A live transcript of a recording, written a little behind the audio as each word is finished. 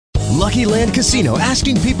Lucky Land Casino,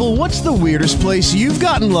 asking people, what's the weirdest place you've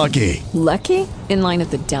gotten lucky? Lucky? In line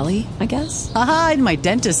at the deli, I guess? Aha, in my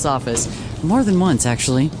dentist's office. More than once,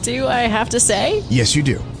 actually. Do I have to say? Yes, you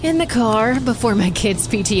do. In the car before my kids'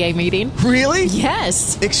 PTA meeting. Really?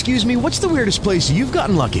 Yes. Excuse me, what's the weirdest place you've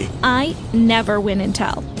gotten lucky? I never win and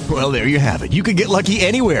tell. Well, there you have it. You can get lucky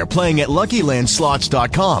anywhere, playing at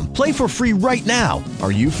LuckyLandSlots.com. Play for free right now.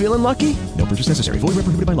 Are you feeling lucky? No purchase necessary. Void where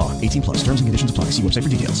prohibited by law. 18 plus. Terms and conditions apply. See website for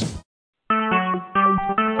details.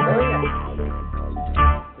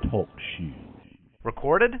 Talk shoes.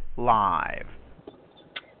 Recorded live.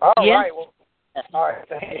 All right. Well, all right.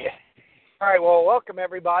 All right. Well, welcome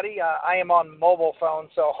everybody. I am on mobile phone,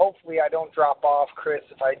 so hopefully I don't drop off, Chris.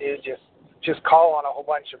 If I do, just call on a whole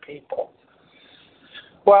bunch of people.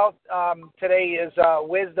 Well, today is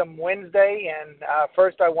Wisdom Wednesday, and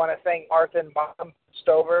first I want to thank Martha and Bob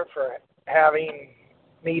Stover for having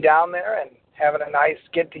me down there and having a nice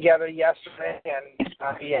get-together yesterday.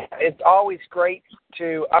 And yeah, it's always great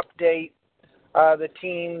to update the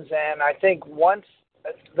teams, and I think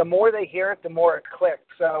the more they hear it, the more it clicks.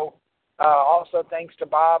 So also thanks to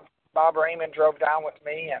Bob. Bob Raymond drove down with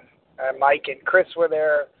me, and Mike and Chris were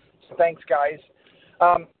there. So thanks, guys.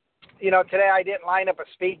 Today I didn't line up a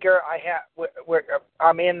speaker.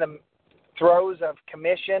 I'm in the throes of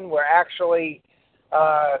commission. We're actually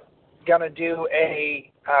going to do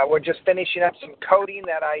we're just finishing up some coding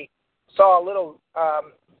that I saw a little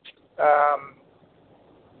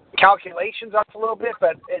calculations up a little bit,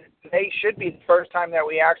 but today should be the first time that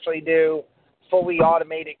we actually do fully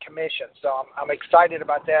automated commission. So I'm excited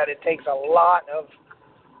about that. It takes a lot of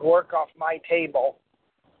work off my table,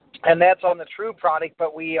 and that's on the True product,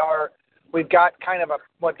 but we've got kind of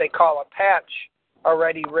what they call a patch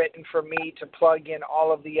already written for me to plug in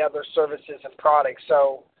all of the other services and products.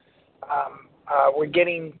 So we're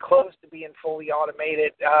getting close to being fully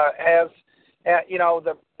automated.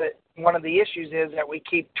 One of the issues is that we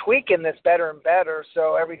keep tweaking this better and better.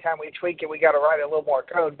 So every time we tweak it, we got to write a little more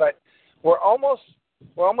code. But we're almost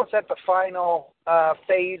at the final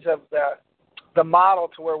phase of the model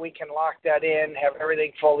to where we can lock that in, have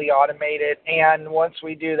everything fully automated. And once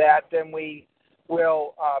we do that, then we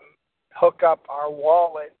will hook up our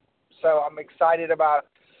wallet. So I'm excited about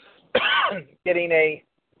getting a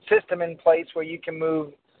system in place where you can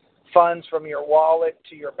move funds from your wallet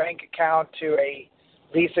to your bank account to a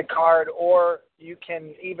Visa card, or you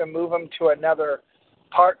can even move them to another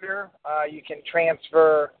partner. You can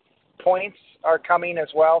transfer points are coming as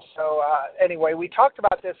well. So anyway, we talked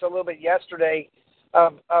about this a little bit yesterday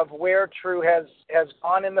of where True has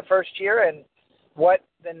gone in the first year and what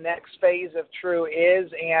the next phase of True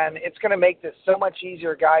is, and it's going to make this so much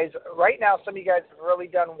easier, guys. Right now, some of you guys have really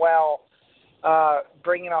done well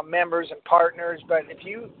bringing on members and partners, but if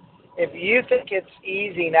you think it's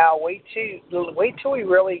easy now, wait till we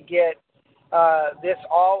really get this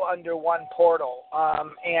all under one portal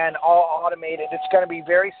and all automated. It's going to be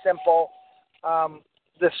very simple.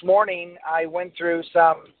 This morning, I went through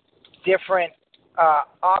some different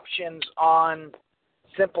options on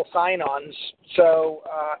simple sign-ons. So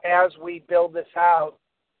as we build this out,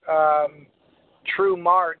 True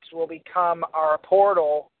Marts will become our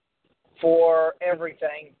portal for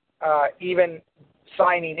everything, even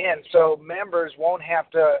signing in. So members won't have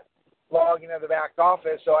to log into the back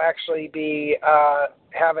office. They'll actually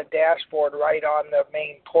have a dashboard right on the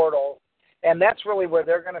main portal. And that's really where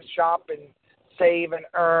they're going to shop and save and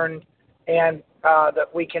earn, and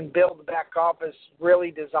that we can build the back office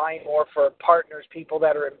really designed more for partners, people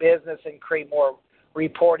that are in business, and create more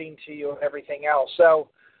reporting to you and everything else. So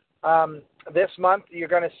this month you're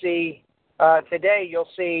going to see, today you'll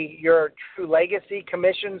see your True Legacy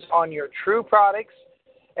commissions on your True products,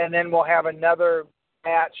 and then we'll have another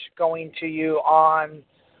batch going to you on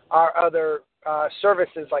our other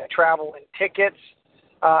services like travel and tickets,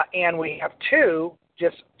 and we have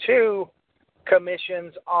just two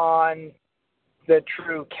commissions on the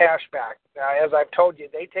True Cashback. Now, as I've told you,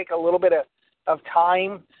 they take a little bit of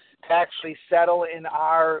time to actually settle in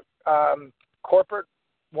our corporate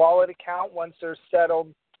wallet account. Once they're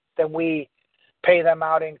settled, then we pay them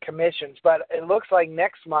out in commissions. But it looks like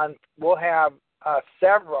next month we'll have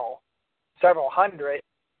several hundred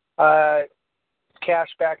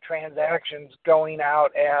cashback transactions going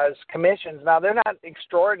out as commissions. Now, they're not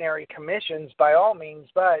extraordinary commissions by all means,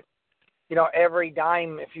 but every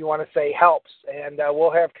dime, if you want to say, helps. And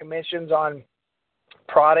we'll have commissions on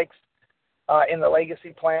products in the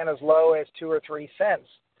legacy plan as low as 2 or 3 cents.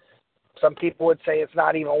 Some people would say it's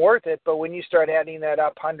not even worth it, but when you start adding that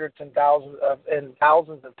up hundreds and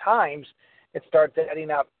thousands of times, it starts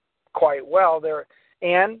adding up quite well.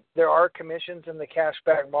 And there are commissions in the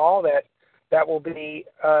cashback mall that will be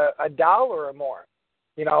 $1 or more.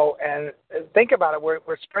 And think about it.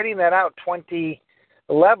 We're spreading that out 20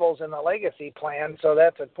 levels in the legacy plan, so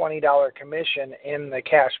that's a $20 commission in the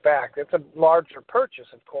cashback. It's a larger purchase,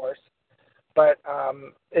 of course, but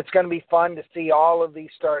it's going to be fun to see all of these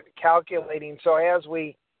start calculating. So as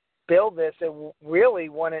we build this, it really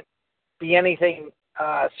wouldn't be anything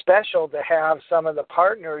special to have some of the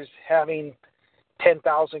partners having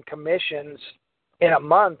 10,000 commissions in a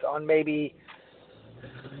month on maybe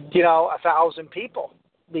 1,000 people,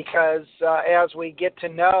 because as we get to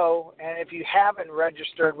know, and if you haven't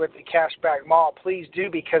registered with the Cashback Mall, please do,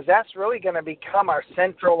 because that's really going to become our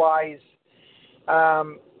centralized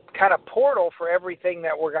kind of portal for everything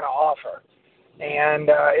that we're going to offer, and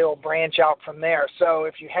it'll branch out from there. So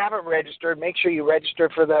if you haven't registered, make sure you register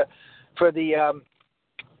for the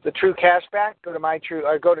True Cashback. Go to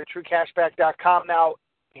truecashback.com. Now,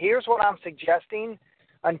 here's what I'm suggesting.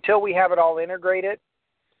 Until we have it all integrated,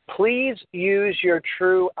 please use your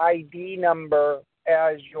True ID number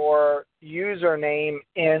as your username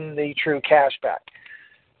in the True Cashback.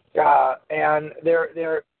 And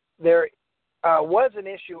there was an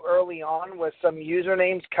issue early on with some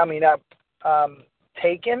usernames coming up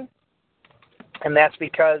taken, and that's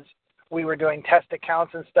because we were doing test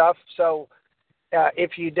accounts and stuff. So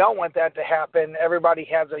if you don't want that to happen, everybody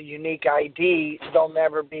has a unique ID. There'll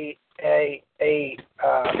never be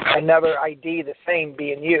another ID the same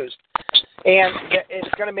being used. And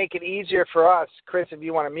it's going to make it easier for us, Chris, if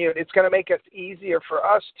you want to mute, it's going to make it easier for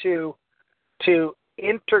us to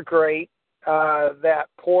integrate that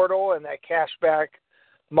portal and that cashback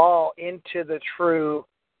mall into the True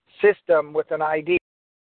system with an ID.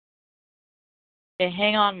 Hey,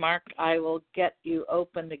 hang on, Mark. I will get you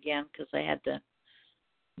opened again because I had to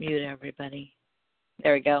mute everybody.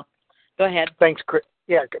 There we go. Go ahead. Thanks, Chris.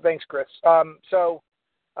 Yeah, thanks, Chris. Have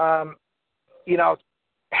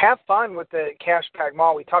fun with the Cashback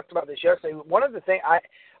Mall. We talked about this yesterday. One of the things,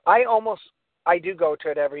 I do go to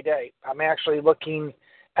it every day. I'm actually looking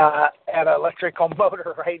at an electrical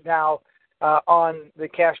motor right now on the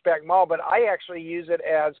Cashback Mall, but I actually use it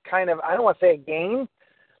as kind of, I don't want to say a game,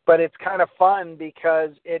 but it's kind of fun because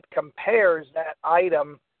it compares that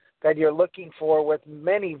item that you're looking for with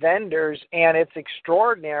many vendors, and it's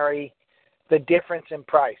extraordinary the difference in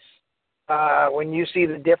price. When you see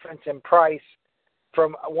the difference in price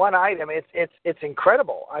from one item, it's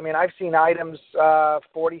incredible. I mean, I've seen items $40,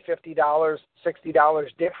 $50,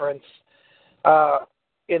 $60 difference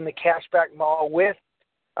in the Cashback Mall with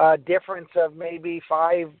a difference of maybe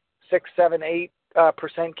 5, 6, 7,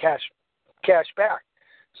 8% cash back.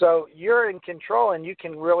 So you're in control, and you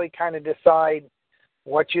can really kind of decide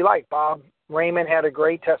what you like. Bob Raymond had a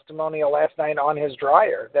great testimonial last night on his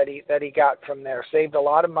dryer that he got from there. Saved a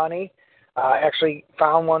lot of money. Actually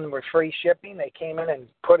found one with free shipping. They came in and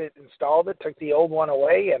installed it, took the old one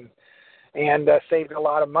away, and saved a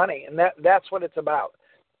lot of money. And that's what it's about.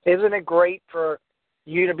 Isn't it great for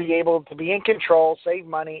you to be able to be in control, save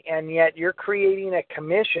money, and yet you're creating a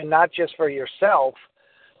commission not just for yourself,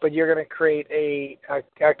 but you're going to create a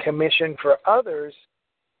commission for others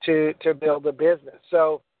to build a business.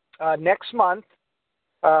 So next month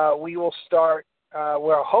we will start,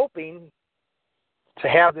 we're hoping to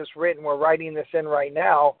have this written, we're writing this in right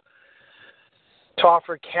now, to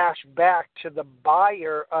offer cash back to the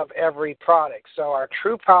buyer of every product. So our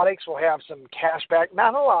True products will have some cash back,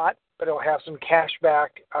 not a lot, but it will have some cash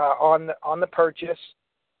back on the purchase,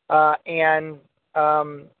 and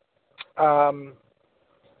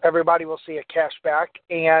everybody will see a cash back,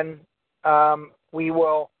 and we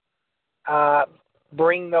will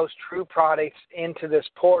bring those True products into this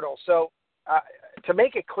portal. So to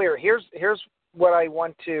make it clear, here's what I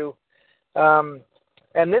want to,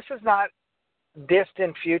 and this is not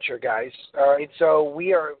distant future, guys, all right? So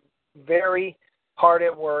we are very hard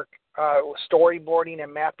at work storyboarding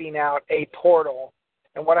and mapping out a portal.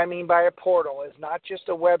 And what I mean by a portal is not just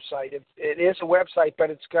a website. It is a website, but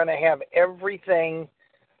it's going to have everything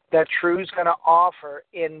that True's going to offer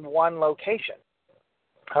in one location.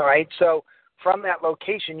 All right, so from that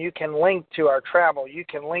location, you can link to our travel. You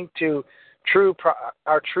can link to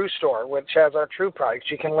our True store, which has our True products.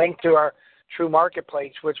 You can link to our True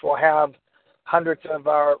Marketplace, which will have hundreds of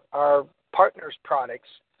our partners' products.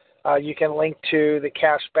 You can link to the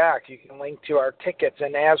cash back. You can link to our tickets.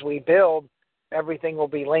 And as we build, everything will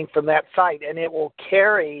be linked from that site, and it will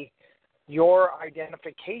carry your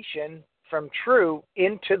identification from True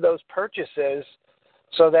into those purchases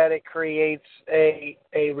so that it creates a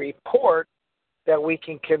report that we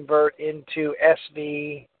can convert into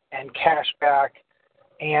SV and cashback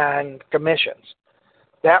and commissions.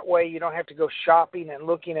 That way you don't have to go shopping and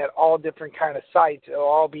looking at all different kind of sites. It'll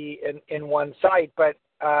all be in one site. But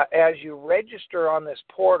as you register on this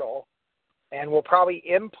portal, and we'll probably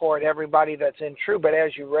import everybody that's in TREW, but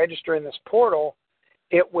as you register in this portal,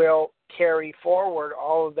 it will carry forward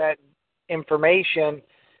all of that information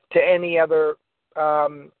to any other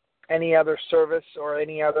service or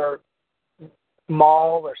any other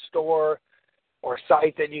mall or store or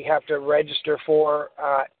site that you have to register for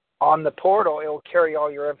on the portal. It will carry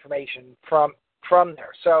all your information from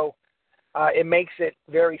there. So it makes it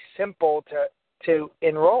very simple to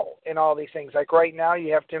enroll in all these things. Like right now,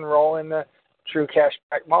 you have to enroll in the TREW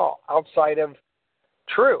Cashback Mall outside of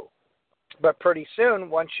TREW. But pretty soon,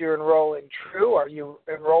 once you enroll in TREW or you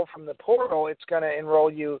enroll from the portal, it's going to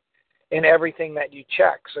enroll you in everything that you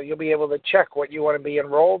check. So you'll be able to check what you want to be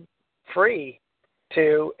enrolled free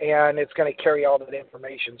to, and it's going to carry all that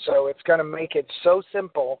information. So it's going to make it so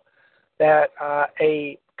simple that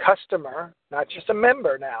a customer, not just a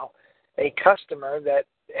member now, a customer that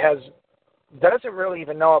doesn't really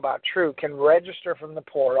even know about TREW can register from the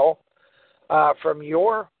portal, from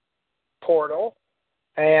your portal,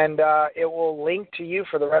 and it will link to you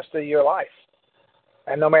for the rest of your life.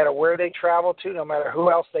 And no matter where they travel to, no matter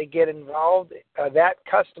who else they get involved, that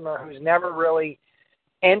customer who's never really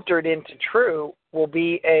entered into TREW will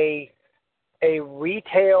be a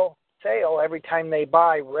retail sale every time they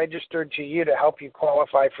buy, registered to you to help you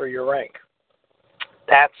qualify for your rank.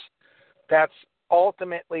 That's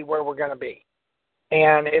ultimately where we're going to be.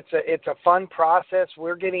 And it's a fun process.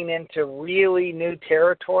 We're getting into really new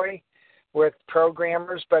territory with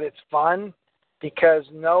programmers, but it's fun because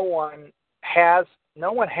no one has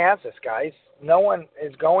this, guys. No one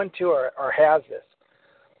is going to or has this.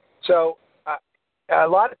 So a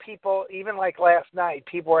lot of people, even like last night,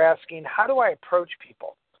 people were asking, how do I approach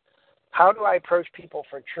people? How do I approach people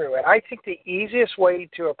for TREW? And I think the easiest way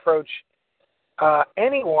to approach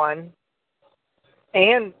anyone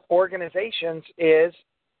and organizations is,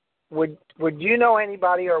 would you know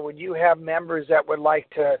anybody, or would you have members that would like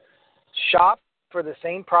to shop for the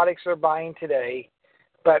same products they're buying today,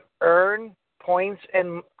 but earn points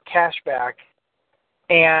and cash back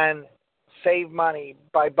and save money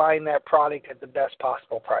by buying that product at the best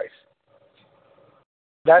possible price?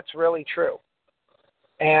 That's really true.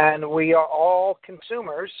 And we are all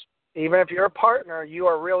consumers. Even if you're a partner, you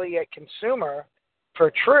are really a consumer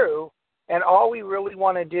for TREW. And all we really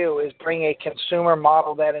want to do is bring a consumer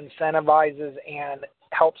model that incentivizes and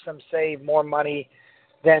helps them save more money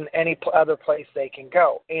than any other place they can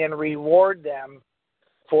go, and reward them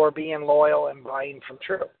for being loyal and buying from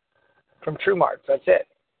TREW Marts. That's it.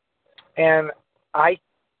 And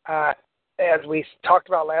as we talked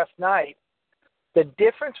about last night, the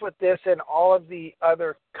difference with this and all of the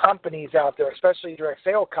other companies out there, especially direct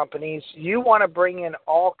sale companies, you want to bring in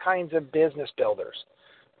all kinds of business builders,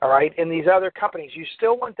 all right? In these other companies, you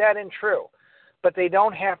still want that in TREW, but they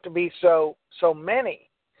don't have to be so many.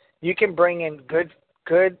 You can bring in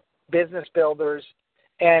good business builders,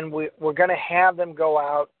 and we're going to have them go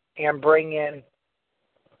out and bring in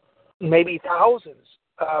maybe thousands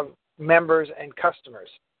of members and customers.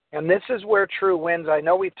 And this is where TREW wins. I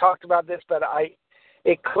know we've talked about this, but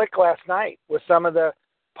it clicked last night with some of the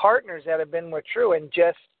partners that have been with TREW and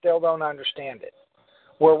just still don't understand it.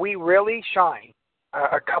 Where we really shine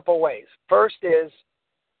a couple ways. First is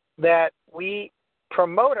that we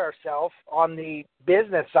promote ourselves on the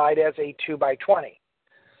business side as a 2x20.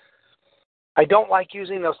 I don't like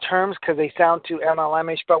using those terms because they sound too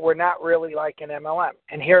MLM-ish, but we're not really like an MLM.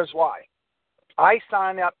 And here's why. I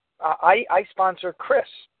sponsor Chris,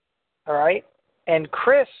 all right? And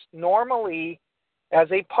Chris normally, as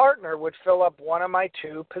a partner, would fill up one of my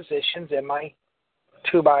 2 positions in my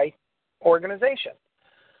 2x organization,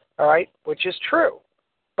 all right, which is true.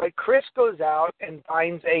 But Chris goes out and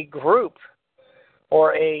finds a group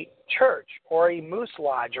or a church or a Moose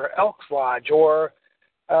Lodge or Elks Lodge or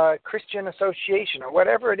a Christian association or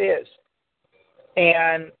whatever it is,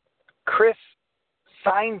 and Chris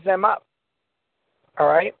signs them up, all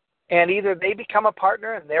right? And either they become a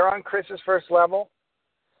partner and they're on Chris's first level,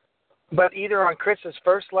 but either on Chris's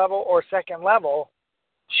first level or second level,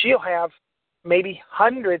 she'll have maybe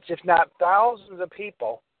hundreds, if not thousands of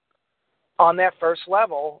people on that first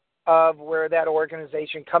level of where that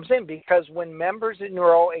organization comes in. Because when members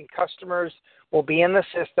enroll and customers will be in the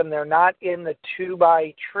system, they're not in the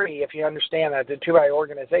 2x tree, if you understand that, the 2x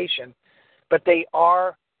organization, but they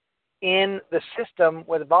are in the system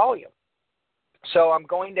with volume. So I'm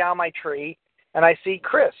going down my tree and I see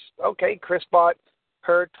Chris. Okay, Chris bought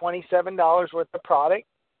her $27 worth of product,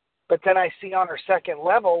 but then I see on her second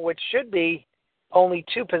level, which should be only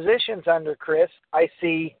 2 positions under Chris, I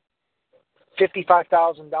see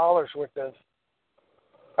 $55,000 worth of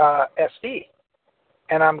SD.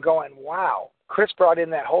 And I'm going, wow. Chris brought in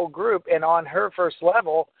that whole group, and on her first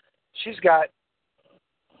level, she's got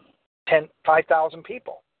 5,000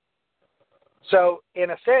 people. So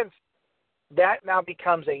in a sense, that now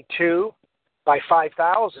becomes a 2 by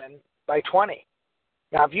 5,000 by 20.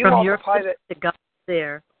 Now, if you from multiply your lips to God's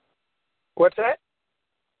ear. What's that?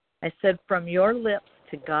 I said from your lips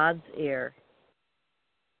to God's ear.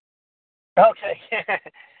 Okay.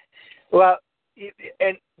 Well,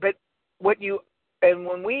 when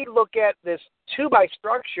we look at this 2 by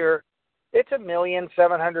structure, it's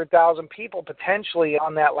 1,700,000 people potentially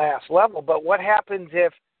on that last level. But what happens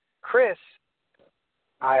if Chris,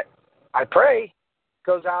 I pray,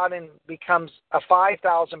 goes out and becomes a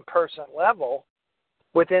 5,000 person level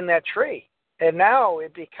within that tree? And now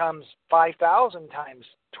it becomes 5,000 times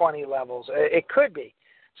 20 levels. It could be.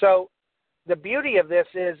 So the beauty of this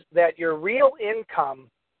is that your real income,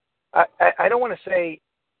 I don't want to say,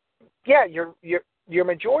 yeah, your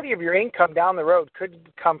majority of your income down the road could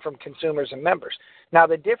come from consumers and members. Now,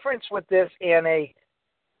 the difference with this and a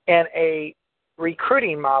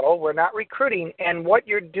recruiting model, we're not recruiting, and what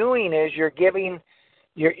you're doing is you're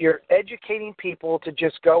educating people to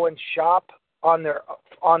just go and shop on their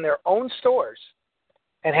own stores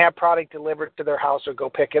and have product delivered to their house or go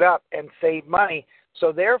pick it up and save money.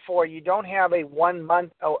 So therefore, you don't have a once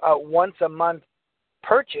a month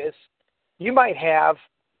purchase. You might have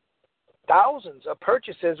thousands of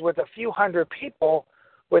purchases with a few hundred people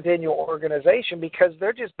within your organization because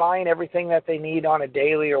they're just buying everything that they need on a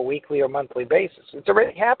daily or weekly or monthly basis. It's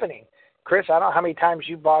already happening. Chris, I don't know how many times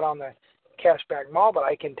you bought on the Cashback Mall, but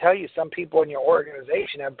I can tell you some people in your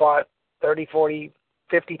organization have bought 30, 40,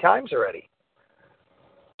 50 times already.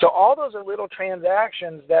 So all those are little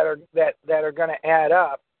transactions that are going to add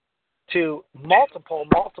up to multiple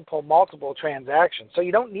transactions. So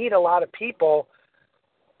you don't need a lot of people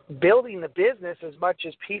building the business as much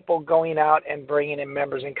as people going out and bringing in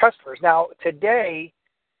members and customers. Now, today,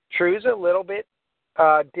 TREW's a little bit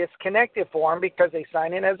disconnected for them because they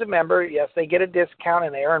sign in as a member. Yes, they get a discount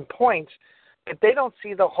and they earn points, but they don't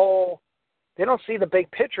see the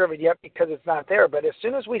big picture of it yet because it's not there. But as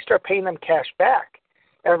soon as we start paying them cash back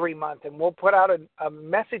every month, and we'll put out a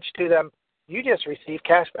message to them, you just received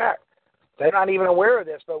cash back. They're not even aware of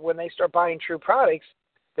this, but when they start buying TREW products,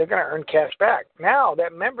 they're going to earn cash back. Now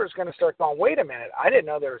that member is going to start going, wait a minute, I didn't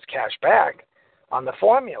know there was cash back on the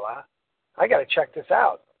formula. I got to check this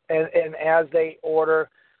out. And as they order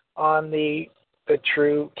on the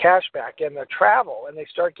TREW cashback and the travel, and they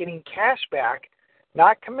start getting cash back,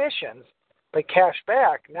 not commissions, but cash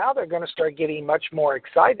back, now they're going to start getting much more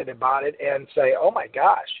excited about it and say, oh my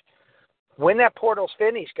gosh, when that portal's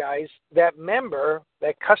finished, guys, that member,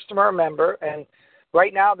 that customer member, and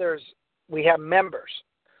right now we have members.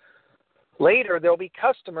 Later, there'll be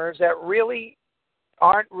customers that really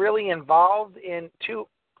aren't really involved in too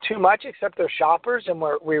much except they're shoppers, and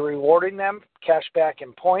we're rewarding them cash back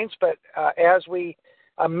and points. But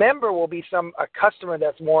a member will be a customer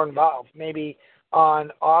that's more involved, maybe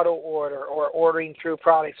on auto order or ordering through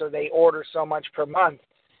products, or they order so much per month,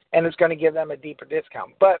 and it's going to give them a deeper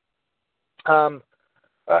discount. But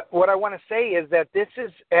what I want to say is that this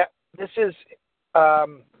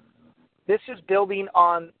is building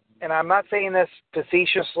on. And I'm not saying this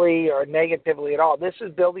facetiously or negatively at all. This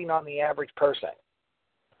is building on the average person.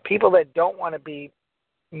 People that don't want to be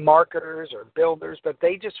marketers or builders, but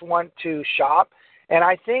they just want to shop. And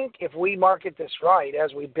I think if we market this right,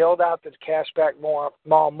 as we build out this cashback mall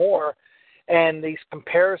more and these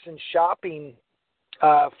comparison shopping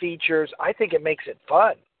features, I think it makes it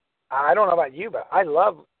fun. I don't know about you, but I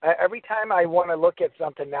love every time I want to look at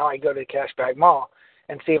something now, I go to the cashback mall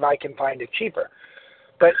and see if I can find it cheaper.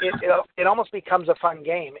 But it almost becomes a fun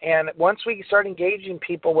game. And once we start engaging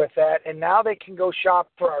people with that, and now they can go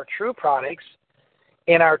shop for our TREW products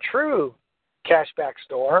in our TREW cashback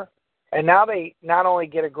store, and now they not only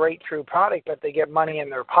get a great TREW product, but they get money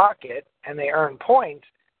in their pocket and they earn points,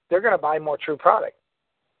 they're going to buy more TREW product.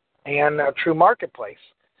 And a TREW marketplace.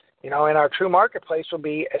 And our TREW marketplace will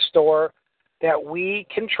be a store that we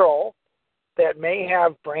control that may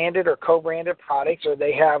have branded or co-branded products, or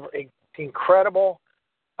they have incredible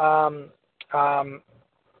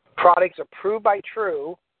products approved by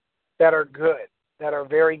TREW that are good, that are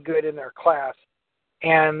very good in their class,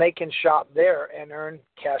 and they can shop there and earn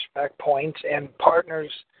cashback points, and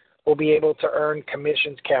partners will be able to earn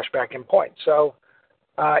commissions, cashback, and points. So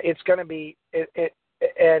it's going to be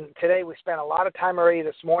and today we spent a lot of time already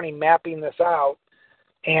this morning mapping this out,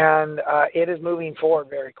 and it is moving forward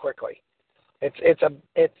very quickly.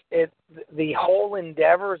 The whole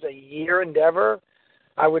endeavor is a year endeavor,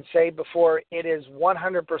 I would say, before it is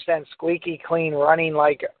 100% squeaky clean, running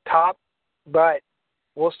like top. But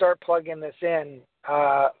we'll start plugging this in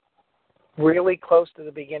really close to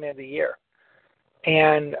the beginning of the year,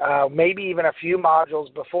 and maybe even a few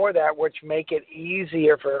modules before that, which make it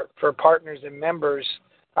easier for partners and members.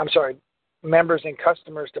 Members and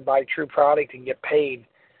customers to buy true product and get paid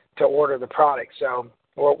to order the product. So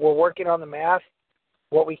we're working on the math,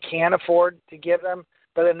 what we can afford to give them.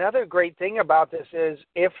 But another great thing about this is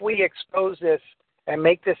if we expose this and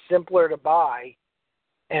make this simpler to buy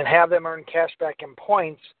and have them earn cash back and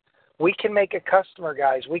points, we can make a customer,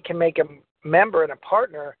 guys. We can make a member and a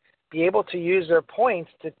partner be able to use their points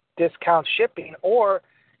to discount shipping or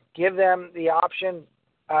give them the option.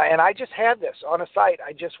 And I just had this on a site.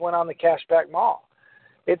 I just went on the Cashback Mall.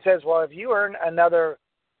 It says, well, if you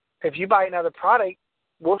buy another product,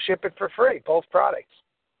 we'll ship it for free, both products.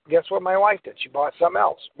 Guess what my wife did? She bought something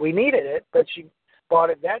else. We needed it, but she bought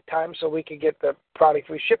it that time so we could get the product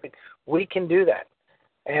free shipping. We can do that.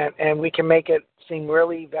 And we can make it seem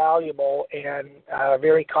really valuable and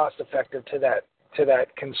very cost effective to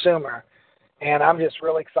that consumer. And I'm just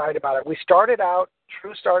really excited about it.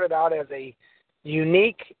 True started out as a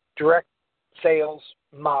unique direct sales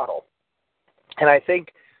model. And I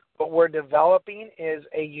think what we're developing is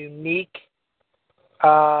a unique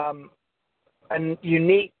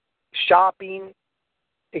shopping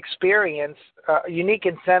experience, unique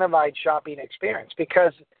incentivized shopping experience.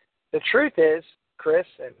 Because the truth is, Chris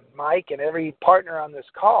and Mike and every partner on this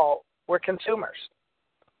call, we're consumers.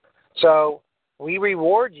 So we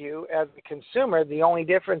reward you as a consumer. The only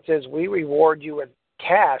difference is we reward you with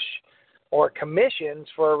cash or commissions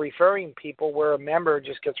for referring people, where a member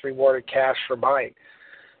just gets rewarded cash for buying.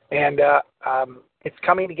 And it's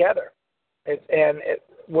coming together.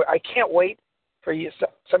 I can't wait for you,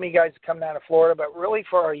 some of you guys to come down to Florida, but really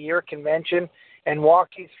for our year convention and walk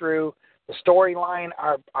you through the storyline,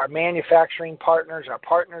 our manufacturing partners, our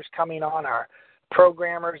partners coming on, our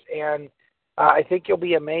programmers, and I think you'll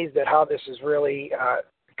be amazed at how this is really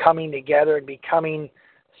coming together and becoming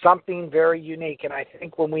something very unique. And I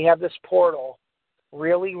think when we have this portal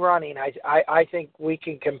really running, I think we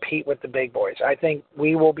can compete with the big boys. I think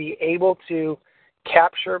we will be able to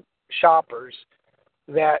capture shoppers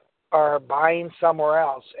that are buying somewhere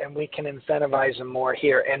else, and we can incentivize them more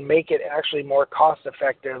here and make it actually more cost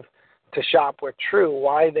effective to shop with True,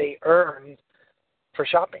 why they earn for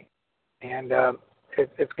shopping. And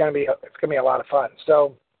it's going to be a lot of fun.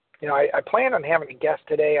 So, I plan on having a guest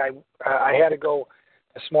today. I had to go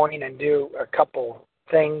this morning and do a couple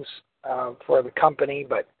things for the company,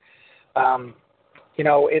 but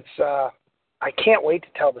it's I can't wait to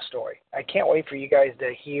tell the story. I can't wait for you guys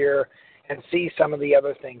to hear and see some of the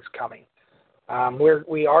other things coming.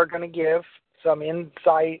 We are going to give some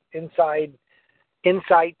insight to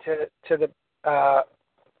the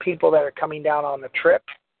people that are coming down on the trip.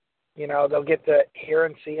 They'll get to hear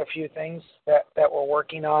and see a few things that we're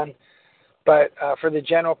working on. But for the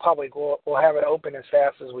general public, we'll have it open as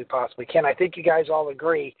fast as we possibly can. I think you guys all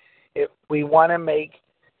agree we want to make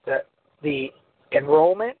the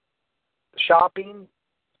enrollment, shopping,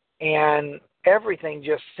 and everything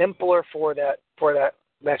just simpler for that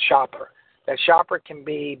shopper. That shopper can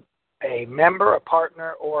be a member, a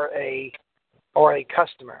partner, or a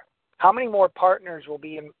customer. How many more partners would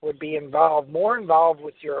be more involved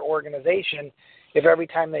with your organization if every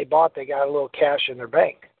time they bought they got a little cash in their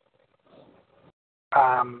bank?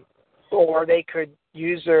 Or they could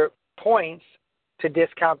use their points to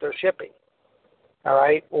discount their shipping. All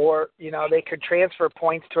right? Or, they could transfer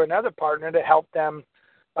points to another partner to help them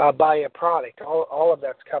buy a product. All of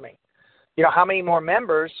that's coming. How many more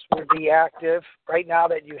members would be active right now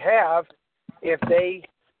that you have if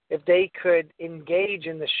they could engage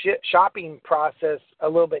in the shopping process a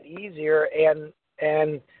little bit easier,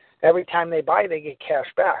 and every time they buy, they get cash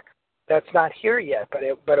back. That's not here yet, but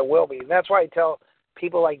it will be. And that's why I tell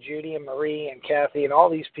people like Judy and Marie and Kathy and all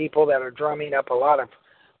these people that are drumming up a lot of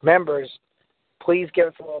members, please give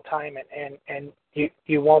us a little time, and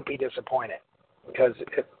you won't be disappointed, because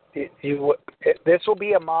this will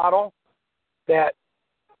be a model that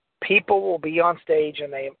people will be on stage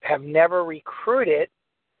and they have never recruited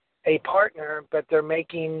a partner, but they're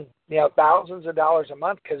making thousands of dollars a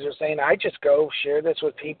month because they're saying, I just go share this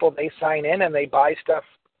with people. They sign in and they buy stuff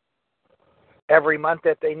every month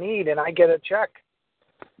that they need, and I get a check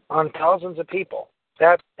on thousands of people.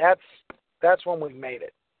 That's when we've made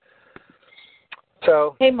it.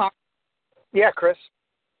 So, hey, Mark. Yeah, Chris.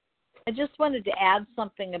 I just wanted to add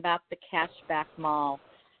something about the Cashback Mall.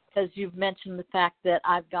 because you've mentioned the fact that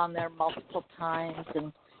I've gone there multiple times,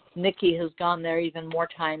 and Nikki has gone there even more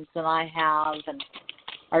times than I have, and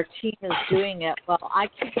our team is doing it. Well, I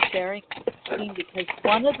keep sharing with the team because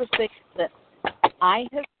one of the things that I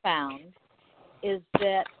have found is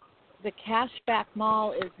that the Cashback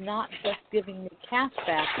Mall is not just giving me cash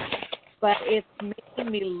back, but it's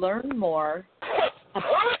making me learn more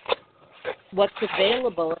about what's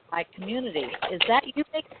available in my community. Is that you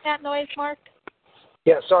making that noise, Mark?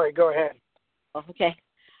 Yeah, sorry, go ahead. Oh, okay.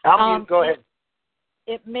 Go ahead.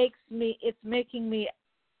 It's making me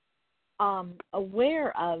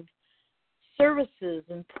aware of services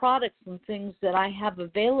and products and things that I have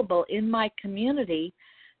available in my community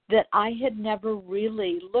that I had never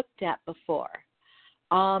really looked at before.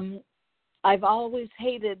 I've always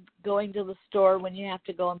hated going to the store when you have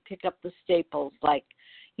to go and pick up the staples, like,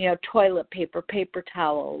 toilet paper, paper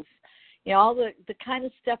towels, all the kind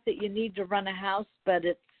of stuff that you need to run a house, but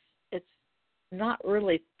it's not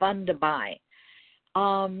really fun to buy.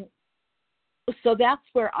 So that's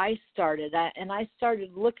where I started, and I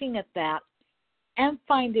started looking at that and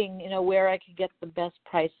finding, where I could get the best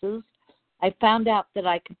prices. I found out that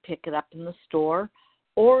I could pick it up in the store,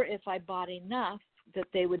 or if I bought enough, that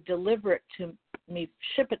they would deliver it to me,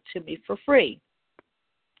 ship it to me for free.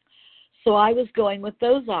 So I was going with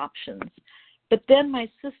those options. But then my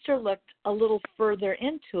sister looked a little further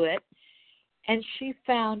into it, and she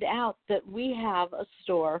found out that we have a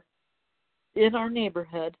store in our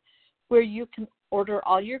neighborhood where you can order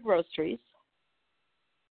all your groceries,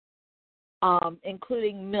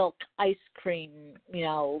 including milk, ice cream,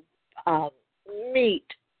 meat,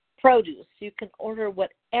 produce. You can order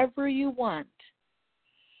whatever you want,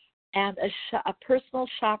 and a personal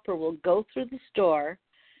shopper will go through the store,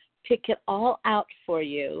 pick it all out for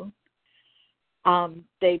you.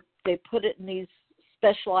 They put it in these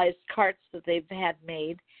specialized carts that they've had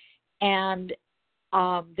made, and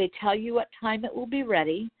they tell you what time it will be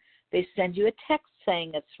ready. They send you a text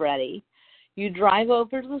saying it's ready. You drive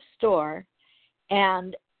over to the store,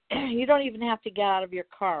 and you don't even have to get out of your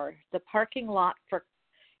car. The parking lot for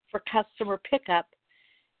customer pickup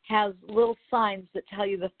has little signs that tell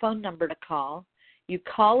you the phone number to call. You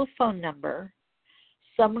call a phone number.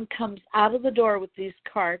 Someone comes out of the door with these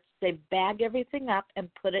carts. They bag everything up and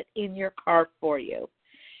put it in your car for you.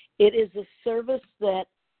 It is a service that,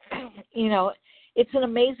 it's an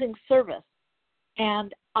amazing service.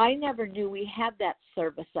 And I never knew we had that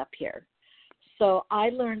service up here. So I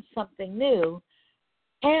learned something new,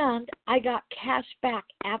 and I got cash back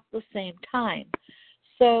at the same time.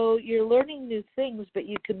 So you're learning new things, but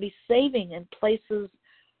you can be saving in places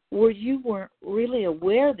where you weren't really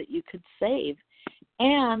aware that you could save,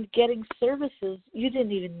 and getting services you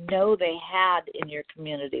didn't even know they had in your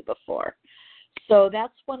community before. So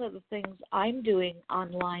that's one of the things I'm doing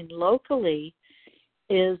online locally,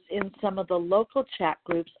 is in some of the local chat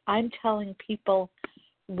groups, I'm telling people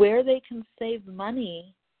where they can save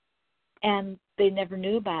money, and they never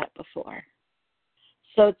knew about it before.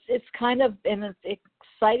 So it's kind of an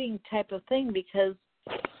exciting type of thing, because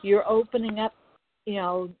you're opening up,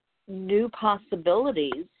 new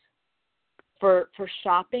possibilities for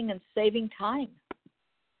shopping and saving time.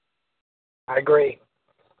 I agree.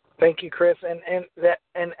 Thank you, Chris.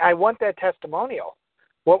 And I want that testimonial.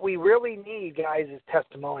 What we really need, guys, is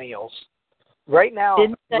testimonials. Right now,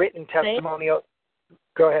 written testimonial.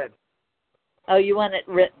 Go ahead. Oh, you want it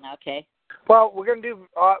written? Okay. Well, we're going to do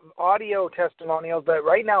audio testimonials, but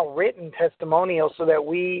right now, written testimonials, so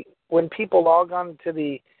that when people log on to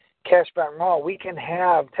the Cashback Mall, we can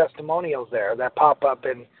have testimonials there that pop up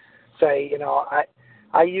and say,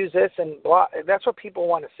 I use this, and that's what people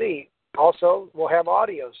want to see. Also, we'll have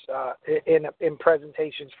audios in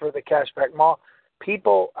presentations for the Cashback Mall.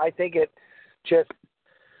 People, I think it just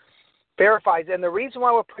verifies. And the reason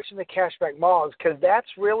why we're pushing the Cashback Mall is because that's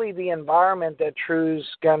really the environment that TREW's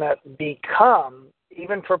going to become,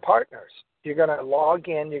 even for partners. You're going to log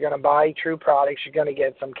in, you're going to buy TREW products, you're going to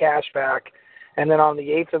get some cash back, and then on the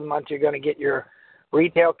 8th of the month, you're going to get your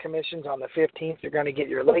retail commissions. On the 15th, you're going to get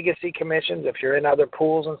your legacy commissions. If you're in other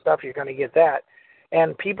pools and stuff, you're going to get that.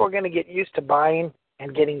 And people are going to get used to buying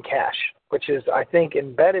and getting cash, which is, I think,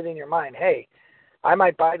 embedded in your mind. Hey, I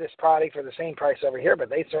might buy this product for the same price over here, but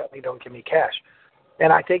they certainly don't give me cash.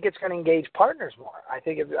 And I think it's going to engage partners more.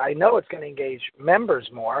 I know it's going to engage members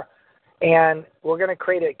more. And we're going to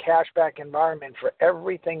create a cashback environment for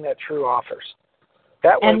everything that TREW offers.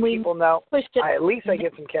 That way people know, at least I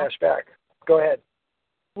get some cash back. Go ahead.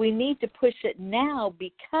 We need to push it now,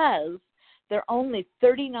 because there are only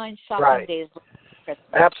 39 shopping days left.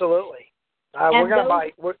 Absolutely.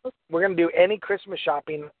 We're gonna do any Christmas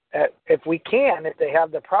shopping if we can, if they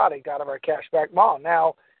have the product out of our cashback mall. Now,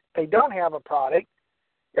 if they don't have a product,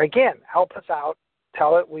 again, help us out.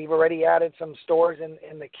 Tell it we've already added some stores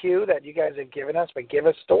in the queue that you guys have given us, but give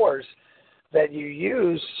us stores that you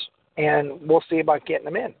use, and we'll see about getting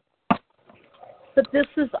them in. But this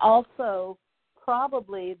is also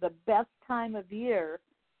probably the best time of year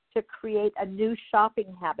to create a new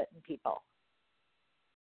shopping habit in people.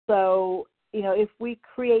 So, if we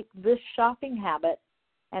create this shopping habit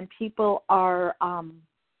and people are,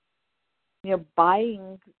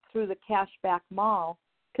 buying through the cashback mall,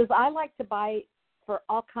 because I like to buy for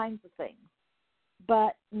all kinds of things,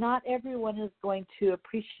 but not everyone is going to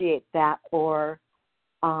appreciate that or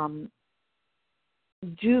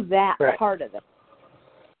do that part of it.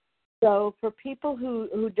 So for people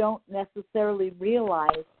who don't necessarily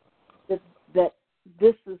realize that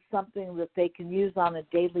this is something that they can use on a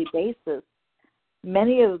daily basis,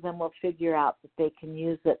 many of them will figure out that they can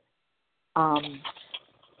use it.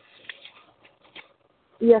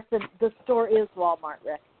 Yes, the store is Walmart,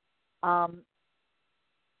 Rick.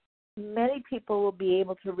 Many people will be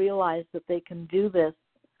able to realize that they can do this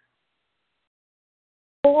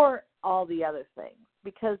for all the other things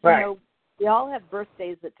because, we all have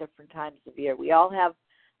birthdays at different times of year. We all have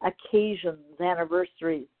occasions,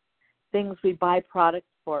 anniversaries, things we buy products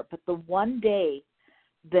for. But the one day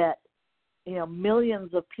that,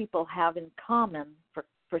 millions of people have in common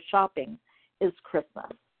for shopping is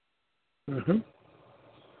Christmas. Mm-hmm.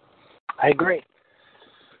 I agree.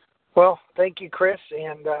 Well, thank you, Chris.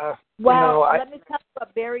 And let me tell you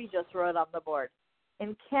what Barry just wrote on the board.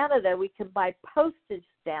 In Canada, we can buy postage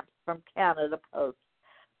stamps from Canada Post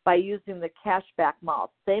by using the cashback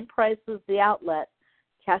mall. Same price as the outlet,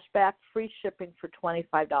 cashback, free shipping for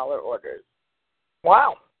 $25 orders.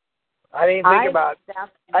 Wow. I didn't think about it.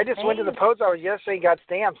 I just went to the post office yesterday and got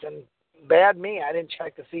stamps, and bad me, I didn't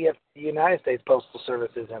check to see if the United States Postal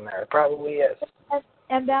Service is in there. It probably is.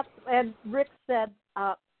 And Rick said,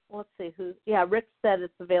 Rick said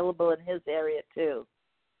it's available in his area too.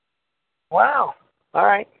 Wow. All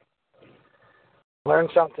right. Learned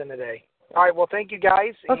something today. All right. Well, thank you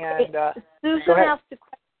guys. Okay. And Susan asked a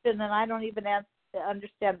question, and I don't even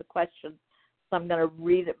understand the question, so I'm going to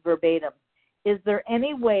read it verbatim. Is there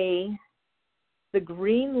any way the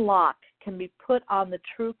green lock can be put on the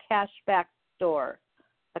True Cashback store?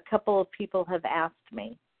 A couple of people have asked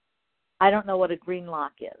me. I don't know what a green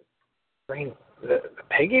lock is. Green, the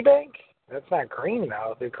piggy bank? That's not green,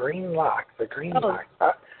 though. The green lock. The green lock.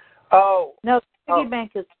 No, the piggy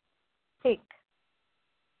bank is pink.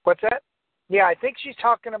 What's that? Yeah, I think she's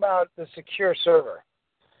talking about the secure server.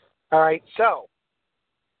 All right, so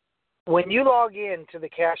when you log in to the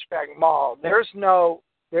cashback mall, there's no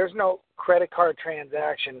credit card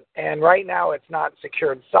transaction, and right now it's not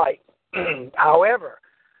secured site. However,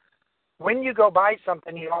 when you go buy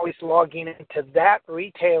something, you always log in into that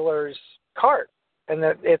retailer's cart, and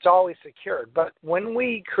it's always secured. But when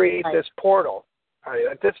we create this portal,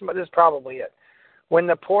 this is probably it. When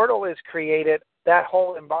the portal is created, that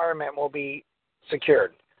whole environment will be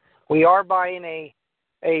secured. We are buying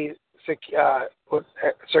a secure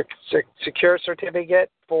certificate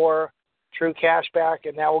for True Cashback,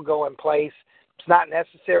 and that will go in place. It's not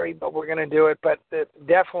necessary, but we're going to do it. But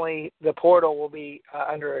definitely the portal will be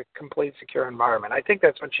under a complete secure environment. I think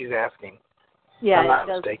that's what she's asking. Yeah, I'm not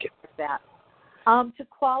mistaken. That.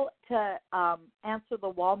 To answer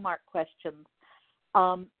the Walmart questions,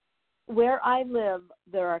 where I live,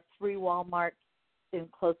 there are 3 Walmarts in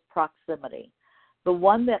close proximity. The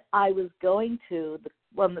one that I was going to, the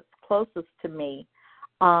one that's closest to me,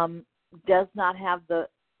 does not have the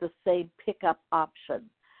same pickup option.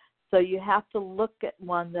 So you have to look at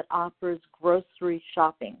one that offers grocery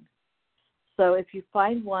shopping. So if you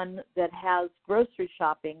find one that has grocery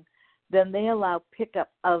shopping, then they allow pickup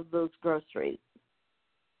of those groceries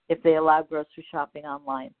if they allow grocery shopping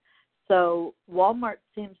online. So Walmart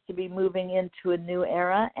seems to be moving into a new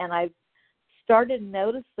era, and I've started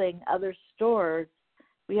noticing other stores.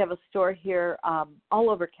 We have a store here all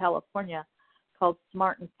over California called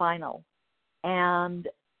Smart and Final, and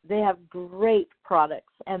they have great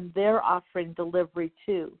products, and they're offering delivery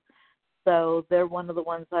too. So they're one of the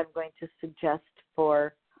ones I'm going to suggest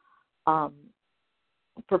for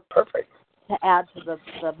perfect to add to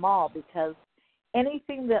the mall, because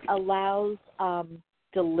anything that allows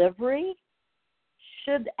delivery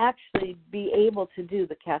should actually be able to do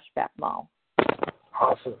the cashback mall.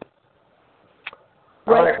 Awesome.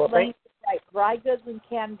 Right. Dry goods and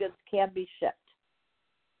canned goods can be shipped.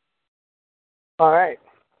 All right.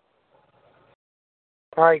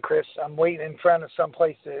 All right, Chris. I'm waiting in front of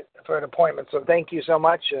someplace for an appointment. So thank you so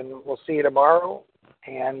much, and we'll see you tomorrow.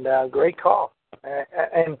 And great call.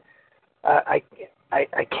 And I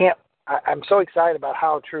can't. I'm so excited about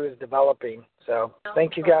how True is developing. So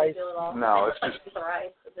thank you guys. No,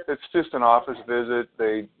 it's just an office visit.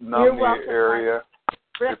 They numb the area.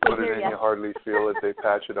 They put it in, you hardly feel it. They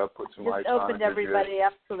patch it up, put some lights on it. Just opened everybody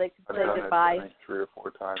up so they can say goodbye. I've done it, I think, 3 or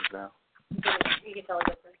 4 times now. You can tell a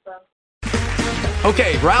difference, though.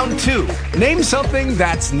 Okay, round 2. Name something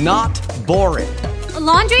that's not boring. A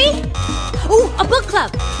laundry? Ooh, a book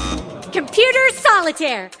club. Computer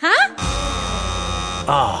solitaire, huh?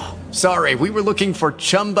 Ah, sorry, we were looking for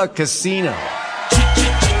Chumba Casino.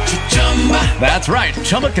 That's right,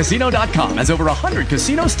 ChumbaCasino.com has over 100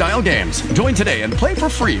 casino-style games. Join today and play for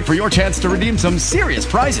free for your chance to redeem some serious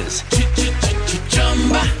prizes.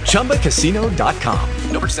 ChumbaCasino.com.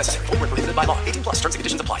 No purchase necessary. Void where prohibited by law. 18+. Terms and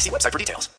conditions apply. See website for details.